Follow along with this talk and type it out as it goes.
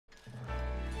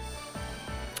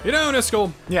You know,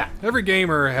 Niskel, Yeah. every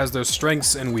gamer has their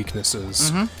strengths and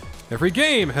weaknesses. Every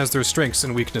game has their strengths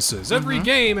and weaknesses. Every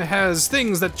game has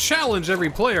things that challenge every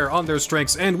player on their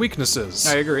strengths and weaknesses.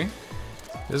 I agree.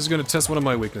 This is going to test one of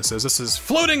my weaknesses. This is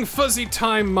Floating Fuzzy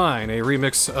Time Mine, a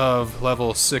remix of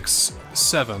level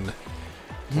 6-7.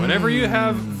 Whenever you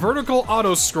have vertical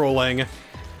auto-scrolling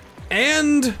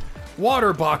and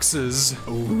water boxes,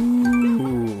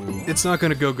 it's not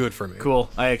going to go good for me. Cool.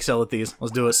 I excel at these.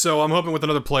 Let's do it. So I'm hoping with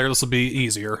another player this will be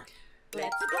easier.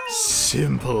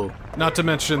 Simple. Not to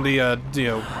mention the, you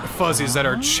know, fuzzies that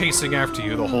are chasing after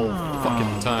you the whole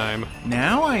fucking time.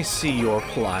 Now I see your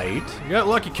plight. We got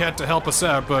Lucky Cat to help us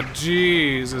out, but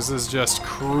jeez, this is just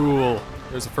cruel.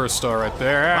 There's the first star right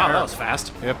there. Wow, that was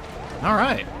fast. Yep. All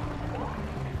right.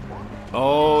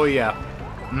 Oh, yeah.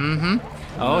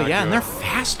 Oh, Not yeah, and good. they're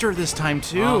faster this time,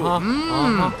 too.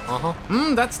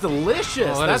 That's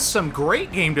delicious. Oh, that That's is- some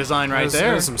great game design right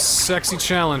there. There's some sexy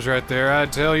challenge right there. I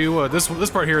tell you what, this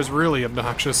part here is really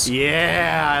obnoxious.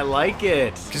 Yeah, I like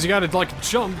it. Because you gotta, like,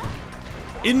 jump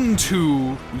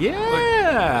into...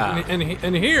 Yeah.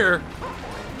 And here...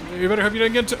 You better hope you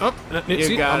didn't get to... Oh,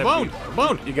 see, gotta I'm boned. be- I'm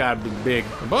boned. You gotta be big.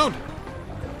 I'm boned.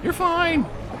 You're fine.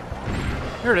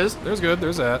 There it is. There's good,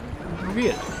 there's that. Be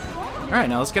it. All right,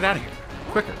 now let's get out of here.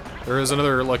 Quicker. There is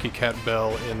another Lucky Cat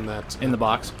bell in that... In the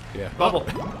box. Yeah. Bubble.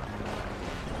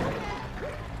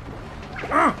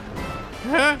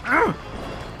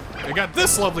 I got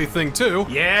this lovely thing, too.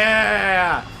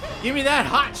 Yeah. Give me that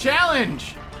hot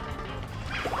challenge.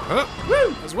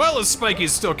 Woo! As well as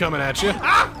Spiky's still coming at you. All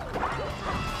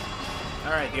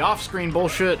right, the off-screen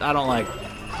bullshit I don't like.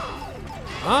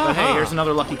 But hey, here's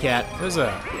another Lucky Cat. There's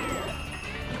that.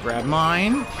 Grab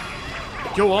mine.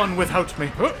 Go on without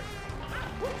me.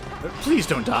 Please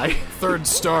don't die. Third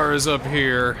star is up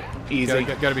here. Easy.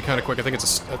 Gotta be kind of quick. I think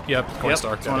it's a... yep, one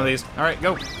star. It's one of these. All right,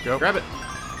 go. Go. Grab it.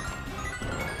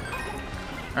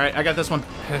 All right, I got this one.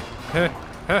 Got it.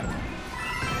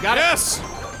 Yes!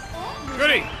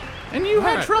 Goody! And you had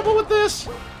Alright. trouble with this?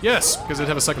 Yes, because I didn't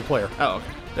have a second player. Oh, okay.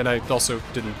 And I also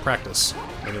didn't practice.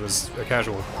 And it was a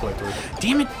casual playthrough.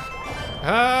 Damn it.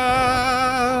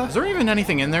 Is there even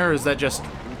anything in there, or is that just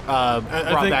brought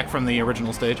think- back from the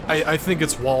original stage? I think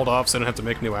it's walled off, so I don't have to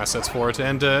make new assets for it.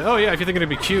 And, oh yeah, if you're thinking it'd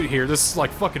be cute here, this,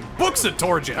 like, fucking books it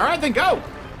towards you. All right, then go.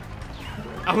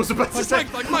 I was about to say.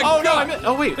 like, my oh, no, God. I meant,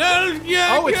 oh, wait.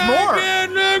 Yeah, Oh, it's more.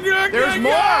 There's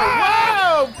more.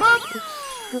 Whoa. Boop.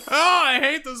 Oh, I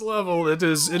hate this level. It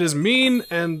is mean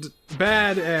and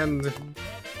bad and...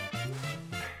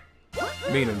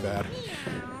 mean and bad.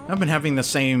 I've been having the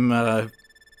same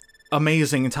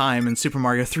amazing time in Super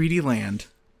Mario 3D Land,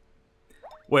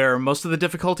 where most of the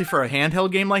difficulty for a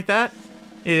handheld game like that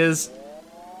is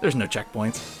there's no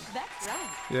checkpoints.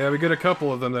 Yeah, we get a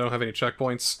couple of them that don't have any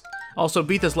checkpoints. Also,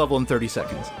 beat this level in 30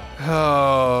 seconds. Oh.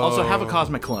 Also, have a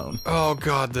cosmic clone. Oh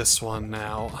god, this one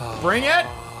now. Oh. Bring it!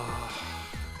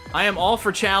 I am all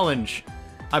for challenge.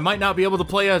 I might not be able to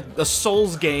play a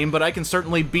Souls game, but I can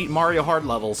certainly beat Mario Hard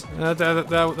levels.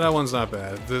 That one's not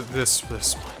bad. This one.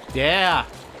 Yeah.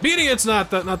 Beating it's not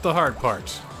the hard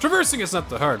part. Traversing it's not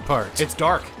the hard part. It's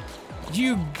dark.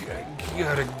 You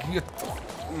gotta get the...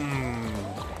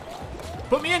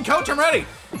 Put me in, coach, I'm ready!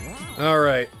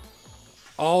 Alright.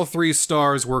 All 3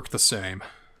 stars work the same.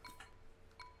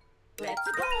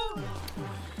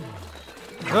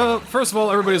 First of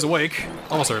all, everybody's awake.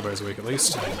 Almost everybody's awake, at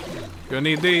least. Gonna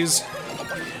need these.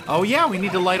 Oh yeah, we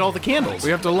need to light all the candles.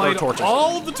 We have to light torches.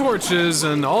 all the torches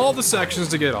and all the sections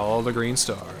to get all the green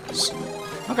stars.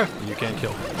 Okay. You can't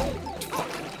kill them.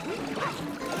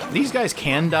 These guys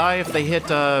can die if they hit,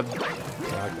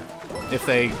 if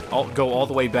they go all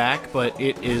the way back, but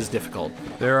it is difficult.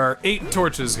 There are 8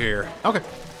 torches here. Okay.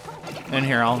 And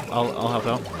here, I'll help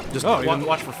out. Just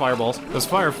watch for fireballs. Those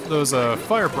fire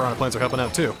piranha plants are helping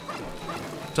out too.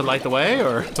 To light the way,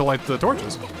 or? To light the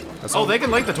torches. Oh, they can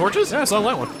light the torches? Yeah, I saw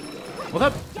that one. Well,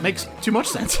 that makes too much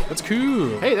sense. That's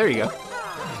cool. Hey, there you go.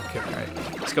 Okay, all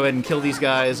right. Let's go ahead and kill these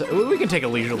guys. We can take a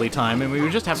leisurely time, and we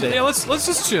would just have to... Yeah, let's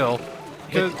just chill.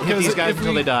 Hit these guys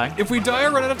until they die. If we die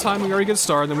or run out of time, we already get a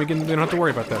star, then we don't have to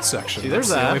worry about that section. See, there's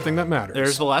That's that. the only thing that matters.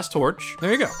 There's the last torch.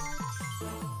 There you go.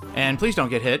 And please don't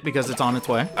get hit, because it's on its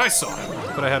way. I saw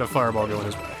it, but I had a fireball going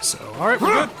his way, so... Alright,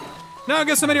 we're good. Now I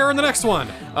guess somebody earn the next one.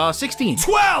 16.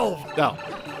 12! Oh.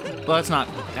 Well, that's not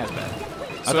as bad.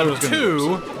 I thought it So was gonna be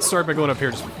worse. 2, let's start by going up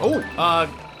here. Just,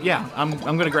 Yeah, I'm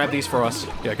gonna grab these for us,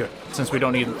 yeah, good. since we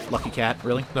don't need Lucky Cat,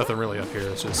 really. Nothing really up here,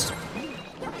 it's just...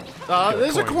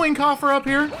 There's a coin coffer up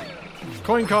here.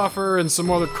 Coin coffer and some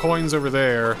other coins over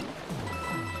there.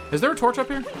 Is there a torch up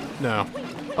here? No.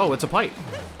 Oh, it's a pipe.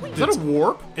 Is that a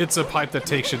warp? It's a pipe that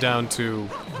takes you down to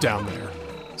down there.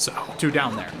 So, To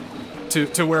down there.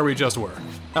 to where we just were.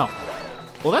 Oh.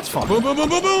 Well, that's fun. Boom, boom, boom,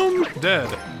 boom, boom! Dead.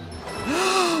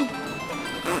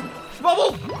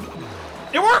 Bubble!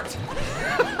 It worked!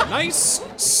 Nice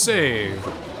save.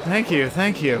 Thank you,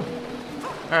 thank you.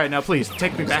 Alright, now please,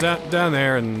 take me back. Down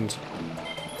there and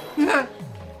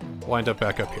wind up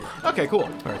back up here. Okay, cool.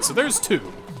 Alright, so there's 2.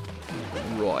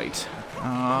 Right.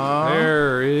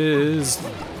 There is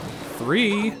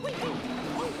 3.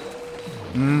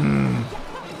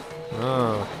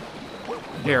 Oh.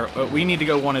 Here, we need to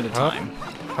go one at a time.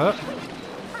 Huh?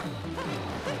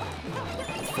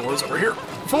 4's over here.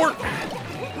 4!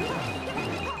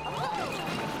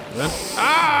 Then,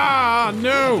 ah,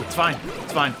 no! It's fine,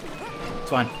 it's fine. It's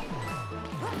fine.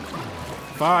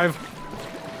 5.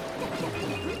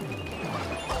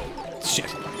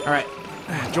 Shit. Alright.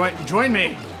 Join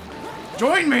me!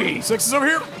 Join me! 6 is over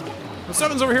here. The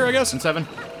 7's over here, I guess. And 7.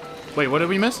 Wait, what did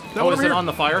we miss? That Oh, one is over it here. on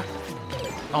the fire?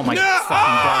 Oh my No! fucking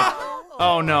god.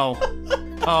 Oh no.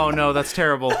 Oh no, that's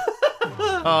terrible.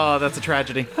 Oh, that's a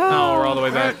tragedy. Oh, we're all the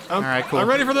way back. Alright, cool. I'm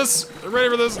ready for this. I'm ready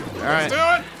for this. Alright. Let's do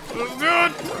it. Let's do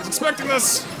it. I was expecting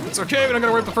this. It's okay, but I'm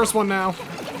gonna wipe the first one now.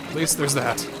 At least there's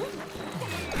that.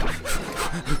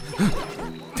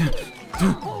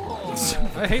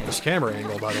 I hate this camera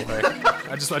angle, by the way.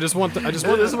 I just want This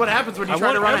is what happens when you try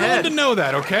want to run everyone ahead. to know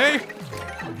that, okay?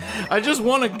 I just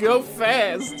want to go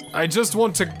fast. I just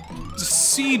want to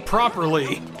see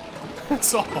properly.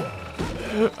 That's all.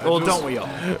 Well, don't we all?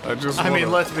 I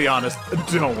mean, let's be honest.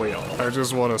 Don't we all? I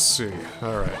just want to see.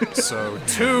 All right, so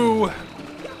 2.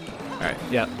 Alright,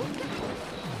 yeah.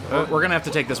 We're gonna have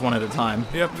to take this one at a time.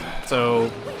 Yep. So,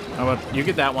 how about you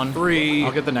get that one? 3.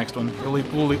 I'll get the next one.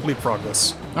 We'll leapfrog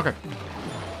this. Okay.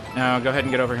 Now go ahead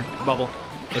and get over here. Bubble,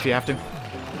 if you have to.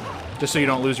 Just so you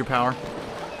don't lose your power.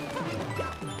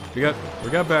 We got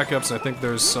backups. I think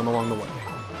there's some along the way.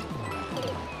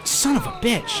 Son of a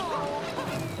bitch!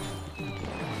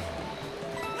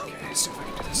 Okay, see if I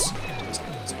can do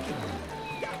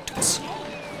this.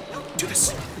 Do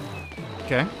this.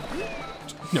 Okay.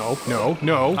 No, no,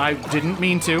 no. I didn't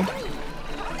mean to.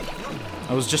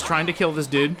 I was just trying to kill this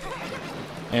dude.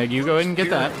 And you go ahead and get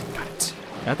that.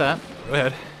 Got that. Go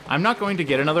ahead. I'm not going to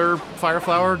get another fire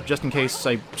flower just in case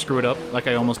I screw it up like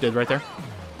I almost did right there.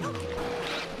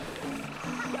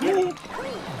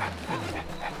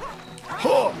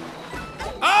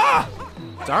 Ah!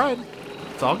 It's alright.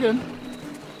 It's all good.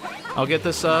 I'll get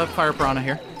this fire piranha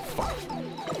here.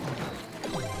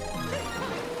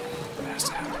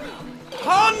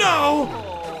 Oh no!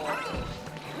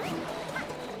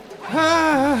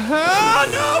 Ah,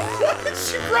 no!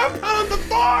 She grabbed on the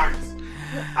thorns!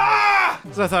 Ah!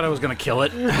 Because I thought I was gonna kill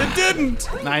it. It didn't!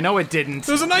 I know it didn't.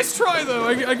 It was a nice try, though.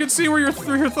 I could see where your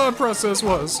thought process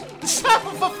was. Son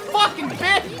of a fucking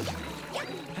bitch!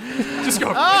 Just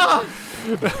go. Ah!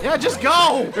 Yeah, just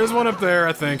go! There's one up there,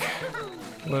 I think.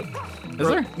 What? Is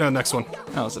there? No, next one.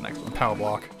 Oh, it's the next one. Power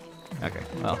block. Okay,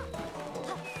 well.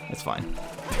 It's fine.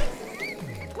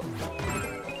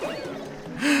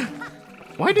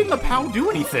 Why didn't the POW do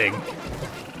anything?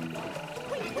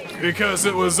 Because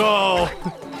it was all...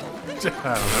 I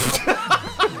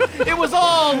don't know. It was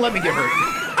all... Let me get hurt.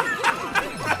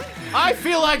 I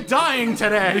feel like dying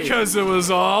today! Because it was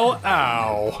all...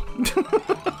 Ow.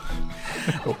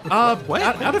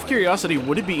 Out of curiosity,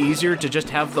 would it be easier to just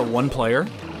have the one player?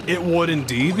 It would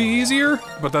indeed be easier,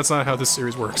 but that's not how this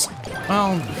series works.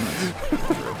 Well...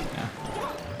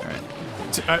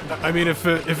 I mean, if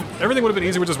everything would have been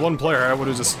easy with just one player, I would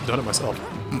have just done it myself.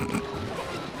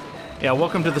 Yeah,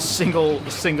 welcome to the single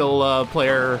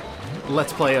player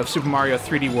Let's Play of Super Mario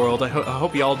 3D World. I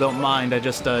hope y'all don't mind. I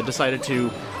just decided to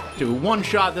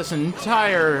one-shot this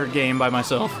entire game by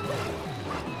myself.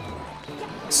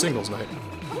 Singles night.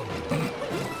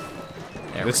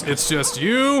 It's just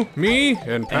you, me,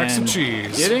 and packs of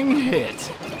cheese. Getting hit.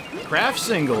 Craft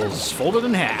singles, folded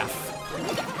in half.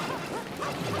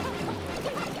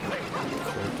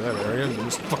 That area, and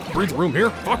just fuck, breathe room here.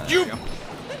 Fuck you!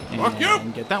 Fuck you!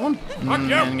 Get that one. Fuck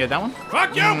you! And get that one.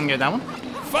 Fuck you! And get that one.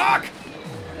 Fuck!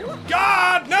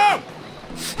 God, no!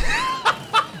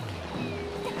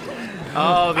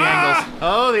 Oh, the angles.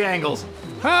 Oh, the angles.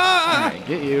 Ah! Alright,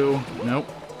 get you. Nope.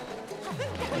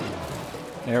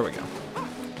 There we go.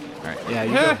 Alright,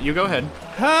 yeah, you go ahead.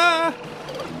 Ah!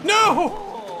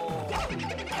 No!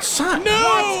 Son!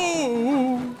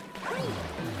 No!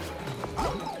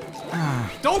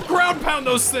 Don't ground pound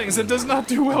those things. It does not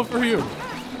do well for you.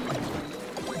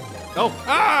 Oh!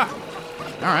 Ah!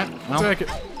 Alright, well. Take it.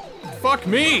 Fuck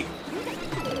me!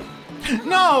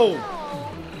 No!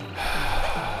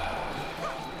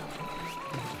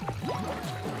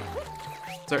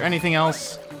 Is there anything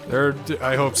else?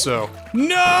 I hope so.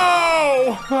 No!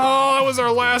 Oh, that was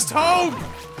our last hope!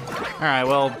 Alright,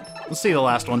 well, let's see the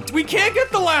last one. We can't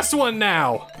get the last one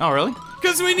now! Oh, really?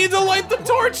 Because we need to light the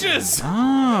torches!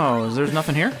 Oh, there's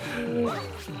nothing here?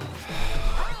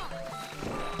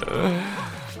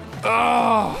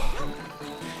 Oh,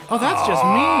 that's just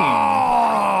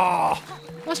mean.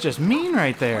 That's just mean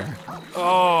right there.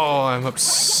 Oh, I'm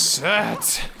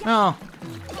upset. Oh.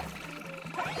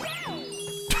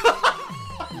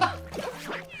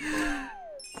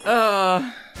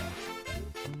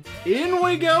 In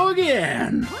we go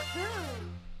again.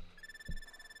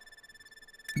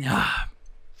 Ah.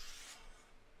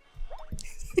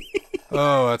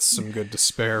 Oh, that's some good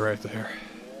despair right there.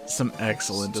 Some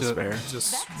excellent despair.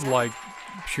 Just like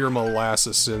pure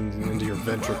molasses into your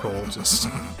ventricle. Just.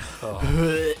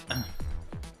 Oh.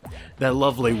 That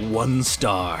lovely 1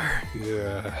 star.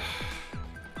 Yeah.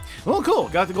 Well, cool.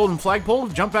 Got the golden flagpole.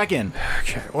 Jump back in.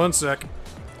 Okay, 1 sec.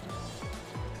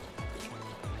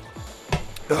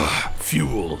 Ugh,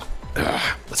 fuel.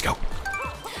 Ugh, let's go.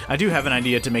 I do have an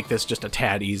idea to make this just a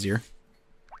tad easier.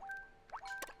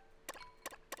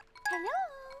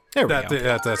 There we go.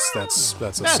 That's a safe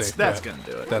bet. That's gonna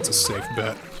do it. That's a safe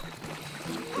bet.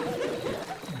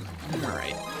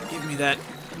 Alright, give me that.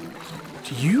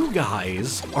 You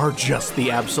guys are just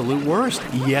the absolute worst.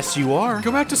 Yes, you are.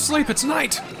 Go back to sleep, it's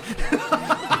night!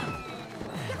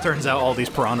 Turns out all these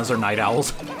piranhas are night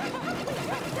owls.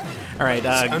 Alright,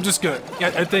 I'm just gonna...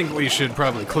 I think we should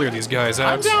probably clear these guys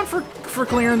out. I'm down for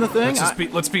clearing the thing.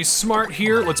 Let's be smart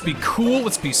here, let's be cool,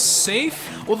 let's be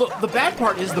safe. Well, the bad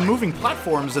part is the moving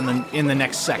platforms in the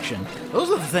next section. Those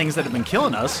are the things that have been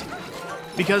killing us.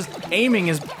 Because aiming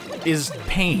is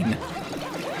pain.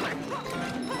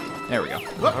 There we go.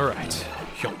 Alright.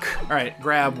 Yunk. Alright,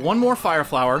 grab 1 more fire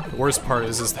flower. The worst part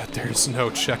is that there's no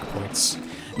checkpoints.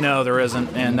 No, there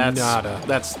isn't, and Nada.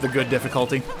 that's the good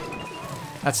difficulty.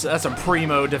 That's a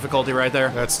primo difficulty right there.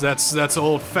 That's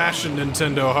old-fashioned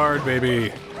Nintendo hard,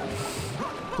 baby.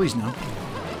 Please no.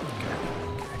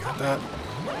 Okay, got that.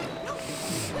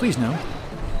 Please no.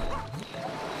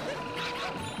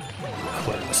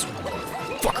 Clear this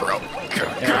fucker out.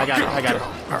 Yeah, I got it.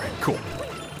 Alright, cool.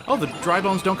 Oh, the dry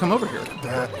bones don't come over here.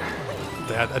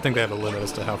 I think they have a limit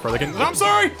as to how far they can. I'm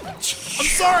sorry!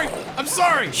 I'm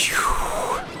sorry!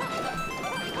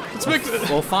 Let's make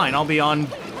Well, fine, I'll be on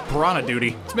piranha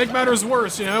duty. to make matters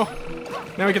worse, you know?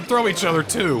 Now we can throw each other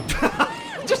too.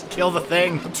 Just kill the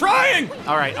thing. I'm trying!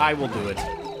 Alright, I will do it.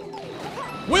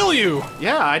 Will you?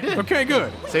 Yeah, I did. Okay,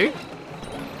 good. See?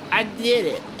 I did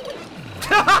it.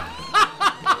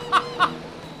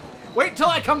 Wait till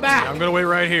I come back! I'm gonna wait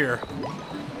right here.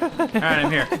 Alright,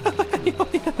 I'm here.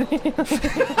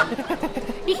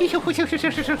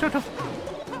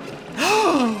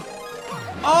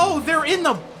 Oh, they're in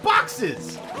the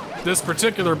boxes! This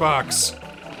particular box.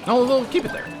 Oh, well, keep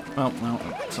it there. Well,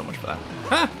 so much for that.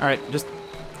 Huh? Alright, just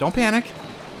don't panic.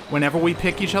 Whenever we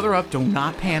pick each other up, do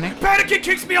not panic. Panicking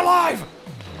keeps me alive!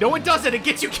 No, it doesn't. It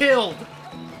gets you killed.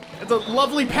 It's a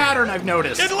lovely pattern I've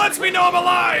noticed. It lets me know I'm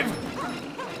alive!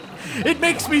 It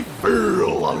makes me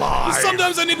feel alive.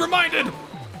 Sometimes I need reminded!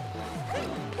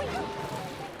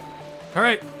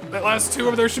 Alright, that last 2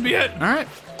 over there should be it. Alright.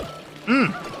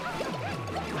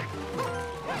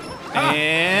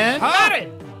 And got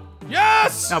it!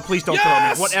 Yes! Now please don't Yes! throw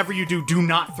me. Whatever you do, do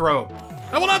not throw.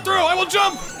 I will not throw, I will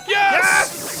jump!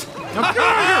 Yes! Now get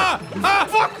out of here!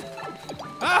 Fuck!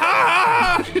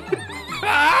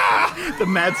 The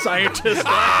mad scientist.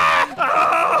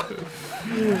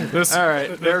 This,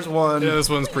 Alright, there's one. Yeah, this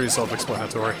one's pretty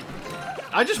self-explanatory.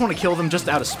 I just want to kill them just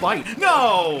out of spite.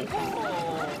 No!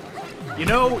 You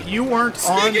know, you weren't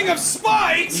Speaking of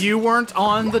spite! You weren't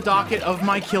on the docket of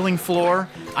my killing floor.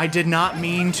 I did not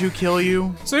mean to kill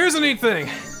you. So here's a neat thing.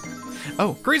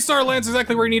 Oh. Green Star lands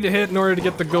exactly where you need to hit in order to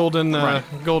get the golden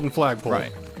golden flagpole.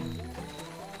 Right.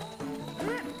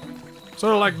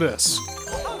 Sort of like this.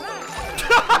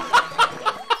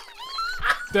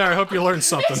 There, I hope you learned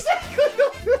something.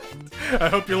 I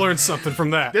hope you learned something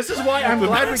from that. This is why I'm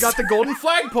glad we got the golden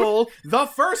flagpole the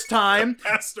first time.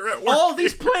 Master at work. All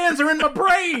these plans are in my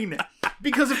brain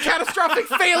because of catastrophic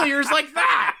failures like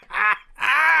that.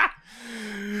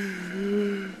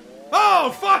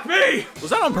 Oh, fuck me! Was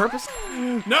that on purpose?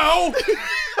 No!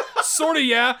 Sorta,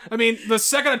 yeah. I mean, the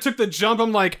second I took the jump,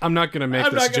 I'm like, I'm not gonna make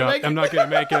this jump. I'm not gonna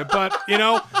make it. But, you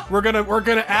know, we're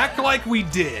gonna act like we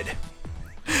did.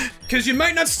 Cause you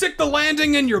might not stick the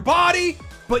landing in your body,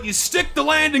 but you stick the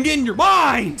landing in your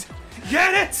mind!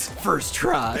 Get it? First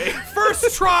try.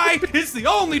 First try is the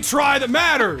only try that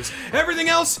matters. Everything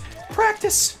else,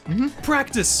 practice.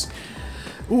 Practice.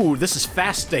 Ooh, this is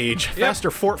fast stage. Faster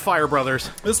Fort Fire Brothers.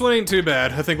 This one ain't too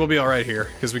bad. I think we'll be all right here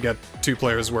because we got 2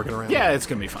 players working around. Yeah, it's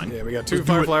gonna be fine. Yeah, we got 2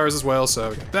 fire flowers as well, so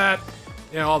we got that.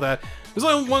 Yeah, all that. There's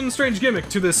only one strange gimmick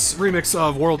to this remix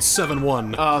of World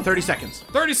 7-1. 30 seconds.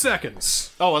 30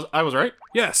 seconds. Oh, I was right?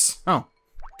 Yes. Oh.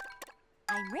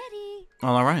 I'm ready.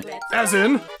 All right. As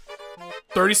in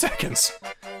 30 seconds.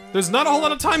 There's not a whole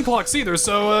lot of time clocks either,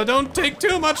 so don't take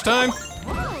too much time.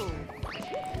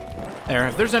 There,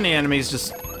 if there's any enemies,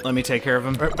 just let me take care of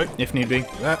them, if need be.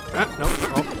 No,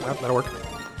 that'll work.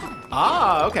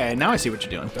 Ah, okay, now I see what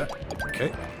you're doing.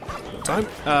 Okay. No time?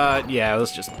 Yeah,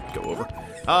 let's just go over.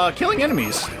 Killing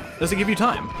enemies. Does it give you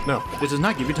time? No. It does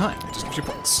not give you time. Just gives you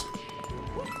points.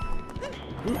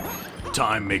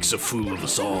 Time makes a fool of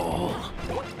us all.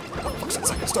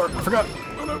 Second start. I forgot.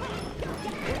 Oh no.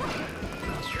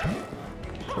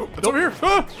 Oh, it's over here.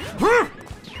 Ah!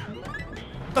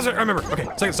 That's it. I remember. Okay.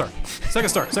 Second star. Second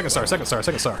star. Second star. Second star.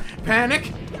 Second star.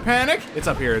 Panic! Panic! It's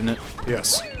up here, isn't it?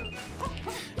 Yes.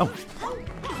 Oh.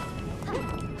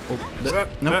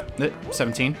 No.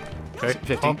 17. Okay.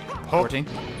 15. 14.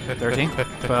 13.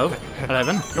 12.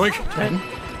 11. Yoink. 10.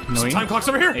 Some time clocks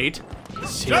over here. 8.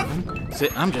 Shut 7.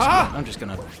 6. I'm just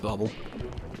gonna bubble.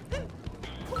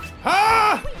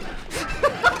 Ah!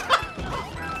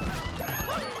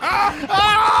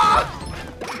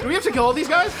 Do we have to kill all these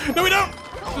guys? No, we don't.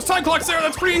 There's time clocks there.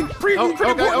 That's pretty Okay,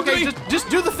 important to okay. me. Just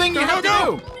do the thing you have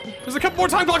to do. There's a couple more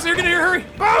time clocks here. Get in here, hurry.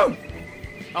 Boom!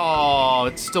 Oh,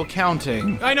 it's still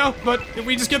counting. I know, but if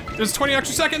we just get there's 20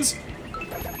 extra seconds. All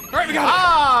right, we got it.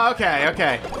 Ah,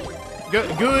 okay.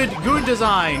 Good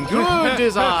design. Good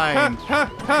design.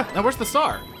 Now, where's the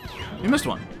star? You missed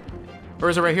one. Or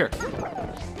is it right here?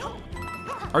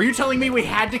 Are you telling me we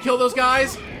had to kill those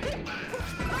guys?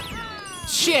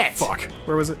 Shit! Fuck.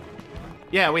 Where was it?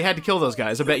 Yeah, we had to kill those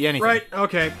guys. I bet you anything. Right.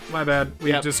 Okay. My bad.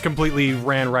 We just completely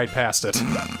ran right past it.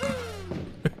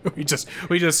 we just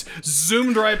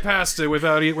zoomed right past it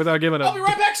without giving a. I'll be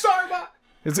right back, star.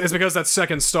 It's because that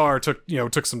second star took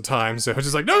some time. So it's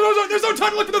just like no, there's no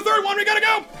time to look for the third one. We gotta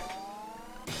go.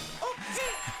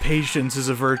 Patience is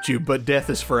a virtue, but death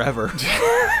is forever.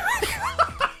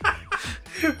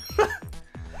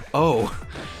 Oh.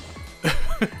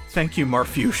 Thank you,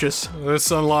 Marfucius.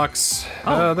 This unlocks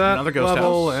that another ghost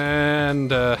level house. and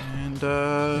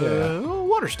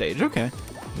water stage. Okay.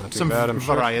 not too Some bad, I'm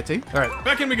sure. variety. All right,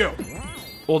 back in we go.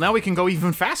 Well, now we can go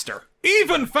even faster.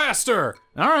 Even faster.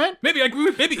 All right. Maybe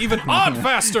even odd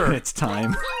faster. It's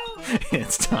time.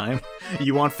 It's time.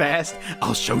 You want fast?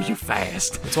 I'll show you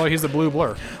fast. That's why he's the blue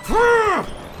blur. I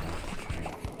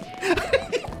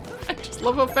just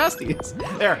love how fast he is.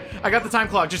 There, I got the time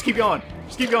clock. Just keep going.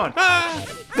 Just keep going.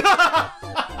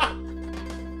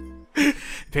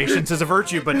 Patience is a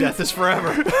virtue, but death is forever.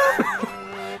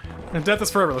 And death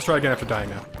is forever. Let's try again after dying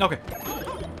now. Okay.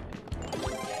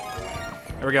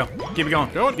 There we go. Keep it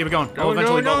going. Going. Keep it going. Going,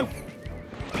 eventually going, bubble.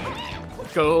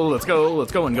 Let's go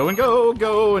and go and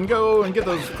go and get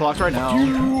those clocks right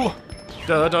now.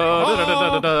 Da, da, da, da,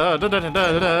 da, da, da, da, da,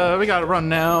 da, da. We gotta run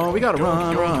now. We gotta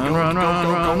run.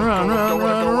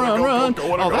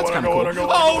 Oh, that's kind of cool.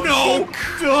 Oh no!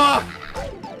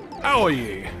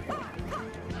 Owie.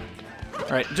 All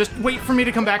right, just wait for me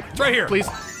to come back. It's right here. Please.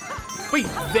 Wait,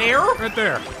 there? Right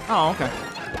there. Oh, okay.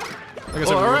 Like I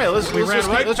said, Well, all right, let's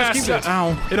just keep it. that.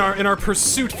 Ow. In our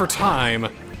pursuit for time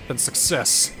and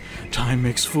success. Time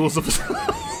makes fools of us.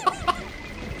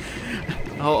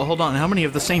 Oh, hold on. How many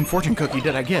of the same fortune cookie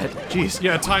did I get? Jeez.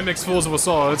 Yeah, time makes fools of us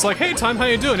all. It's like, hey, time, how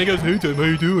you doing? He goes, hey, time, how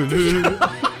you doing?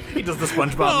 He does the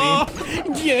SpongeBob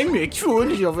meme. Yeah, makes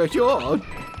fools of us all.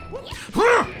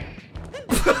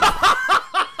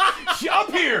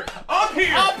 Up here! Up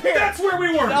here! Up here! That's where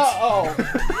we were! Oh.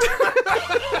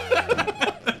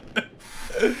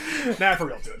 Nah, for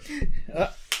real, dude.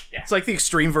 It's like the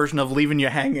extreme version of leaving you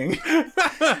hanging.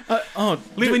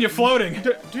 Leaving you floating.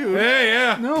 Dude. Hey,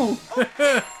 yeah. No.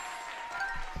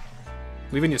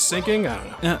 Leaving you sinking? I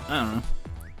don't know. I don't know.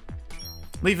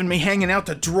 Leaving me hanging out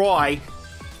to dry.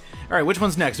 All right, which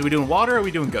one's next? Are we doing water or are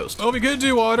we doing ghost? Oh, we could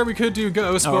do water, we could do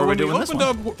ghost, but when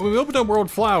we opened up World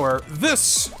Flower,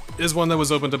 this is one that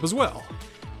was opened up as well.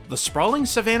 The Sprawling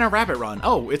Savannah Rabbit Run.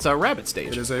 Oh, it's a rabbit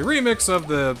stage. It is a remix of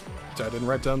the... I didn't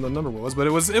write down the number what it was, but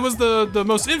it was the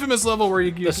most infamous level where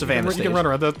you can run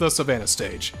around, the Savannah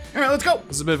stage. All right, let's go.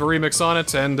 There's a bit of a remix on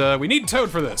it, and we need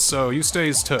Toad for this, so you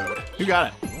stays Toad. You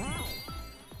got it.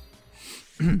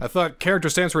 I thought character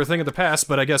stamps were a thing of the past,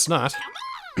 but I guess not.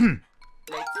 Get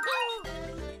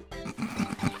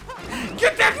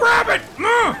that rabbit!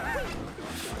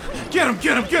 Get him!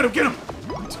 Get him!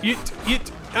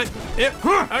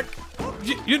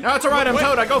 No, it's alright, I'm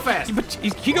Toad, I go fast. But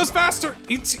he goes faster.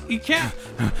 He can't.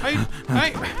 Hey,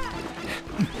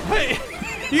 hey!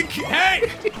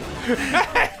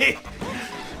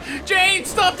 Jane,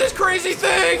 stop this crazy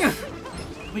thing!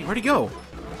 Wait, where'd he go?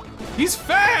 He's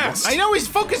fast. I know he's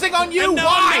focusing on you. And now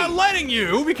Why? I'm not letting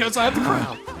you because I have the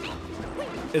crown.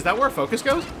 Is that where focus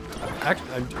goes?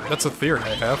 That's a theory I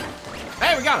have.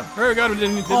 Hey, we got him. There we go.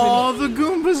 Didn't Oh, the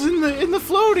Goombas in the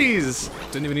floaties.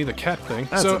 even need the cat thing.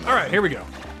 That's So, amazing. all right, here we go.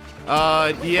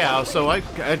 Yeah. So I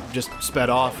just sped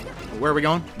off. Where are we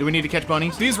going? Do we need to catch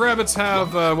bunnies? These rabbits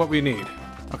have what we need.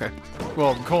 Okay.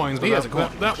 Well, coins, but He has a coin.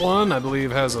 that one, I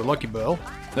believe, has a lucky bell.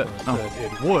 Oh.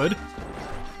 It would.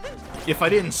 If I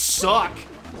didn't suck.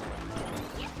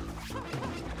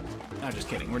 I'm just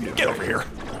kidding. We're doing. Get over here.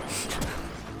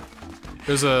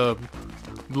 There's a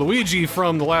Luigi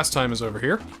from the last time is over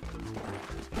here.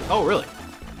 Oh, really?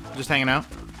 Just hanging out.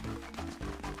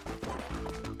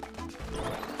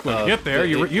 When you get there,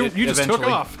 you just took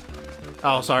eventually. off.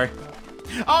 Oh, sorry.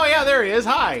 Oh yeah, there he is.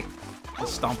 Hi.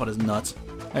 Let's stomp on his nuts.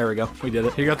 There we go. We did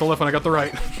it. He got the left one, I got the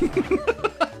right.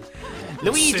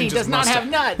 Luigi Singed does his not mustache. have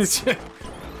nuts.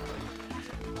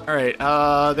 All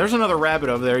right. There's another rabbit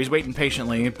over there. He's waiting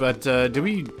patiently. But do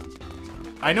we?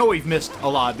 I know we've missed a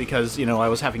lot because I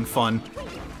was having fun.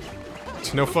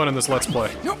 It's no fun in this Let's Play.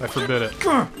 I forbid it.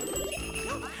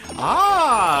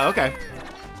 Ah, okay.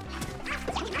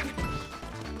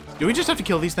 Do we just have to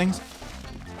kill these things?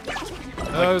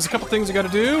 There's a couple things you gotta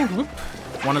do. Whoop.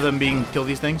 One of them being kill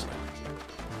these things?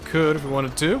 Could if we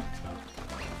wanted to.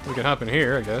 We can hop in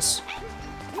here, I guess.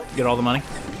 Get all the money?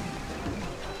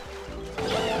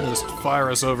 Just fire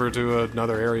us over to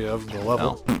another area of the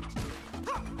level. Oh.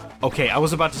 Okay, I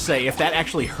was about to say, if that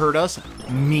actually hurt us,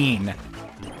 mean.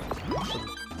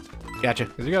 Gotcha.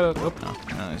 'Cause you gotta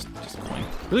No, it's just a coin.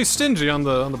 really stingy on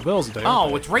the bells today.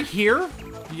 Oh, it's right here?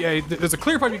 Yeah, there's a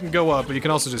clear pipe you can go up, but you can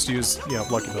also just use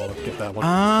lucky bell to get that one.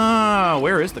 Ah,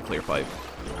 where is the clear pipe?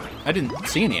 I didn't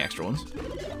see any extra ones.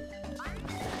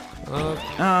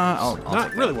 I'll Not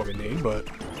take really what we need, but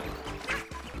that.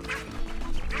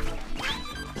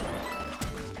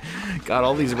 God,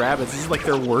 all these rabbits. This is like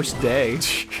their worst day.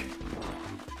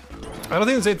 I don't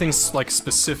think there's anything like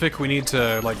specific we need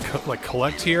to like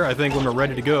collect here. I think when we're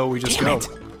ready to go, we just Damn go.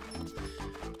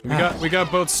 it. We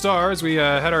got both stars. We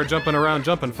had our jumping around,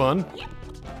 jumping fun.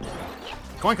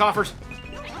 Coin coffers.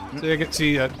 So you get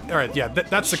to all right, yeah,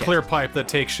 that's the Shit. clear pipe that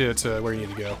takes you to where you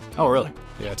need to go. Oh, really?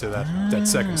 Yeah, to that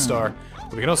second star.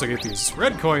 But we can also get these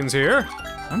red coins here.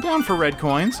 I'm down for red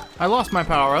coins. I lost my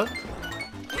power up.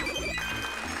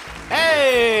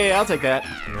 Hey, I'll take that.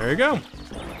 There you go.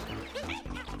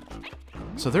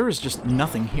 So there is just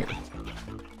nothing here.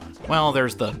 Well,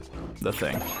 there's the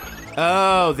thing.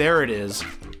 Oh, there it is.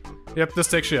 Yep, this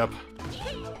takes you up.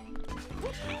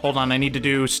 Hold on, I need to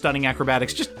do stunning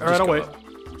acrobatics. All right, I'll wait.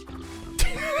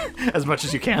 As much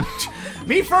as you can.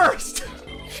 Me first!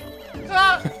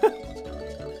 Ah,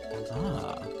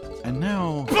 and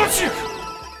now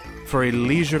for a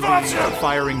leisurely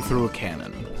firing through a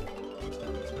cannon.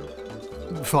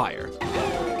 Fire.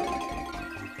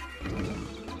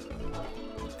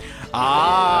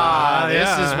 This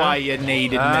yeah, is why you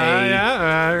needed me.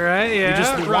 Yeah, right, yeah. You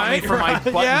just want me for my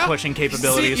button-pushing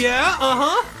capabilities. Yeah,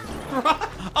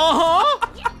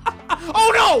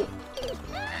 Oh no!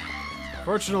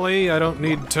 Fortunately, I don't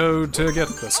need Toad to get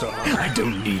the star. I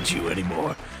don't need you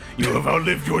anymore. You have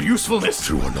outlived your usefulness.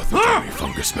 You are nothing to me,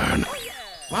 Fungus Man.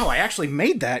 Wow, I actually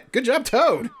made that. Good job,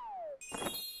 Toad.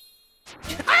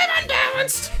 I'm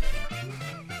unbalanced.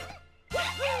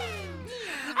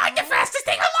 I'm the fastest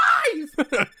thing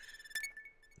alive.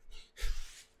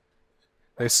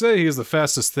 They say he's the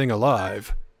fastest thing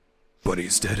alive, but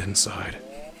he's dead inside.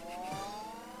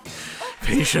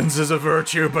 Patience is a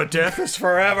virtue, but death is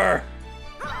forever.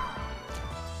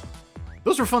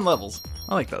 Those were fun levels.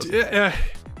 I like those. Yeah,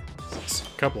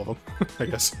 a couple of them, I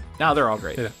guess. Now they're all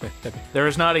great. Yeah, maybe. There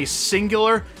is not a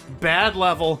singular bad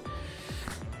level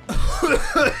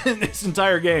in this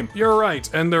entire game. You're right,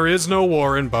 and there is no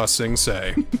war in Ba Sing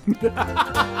Se.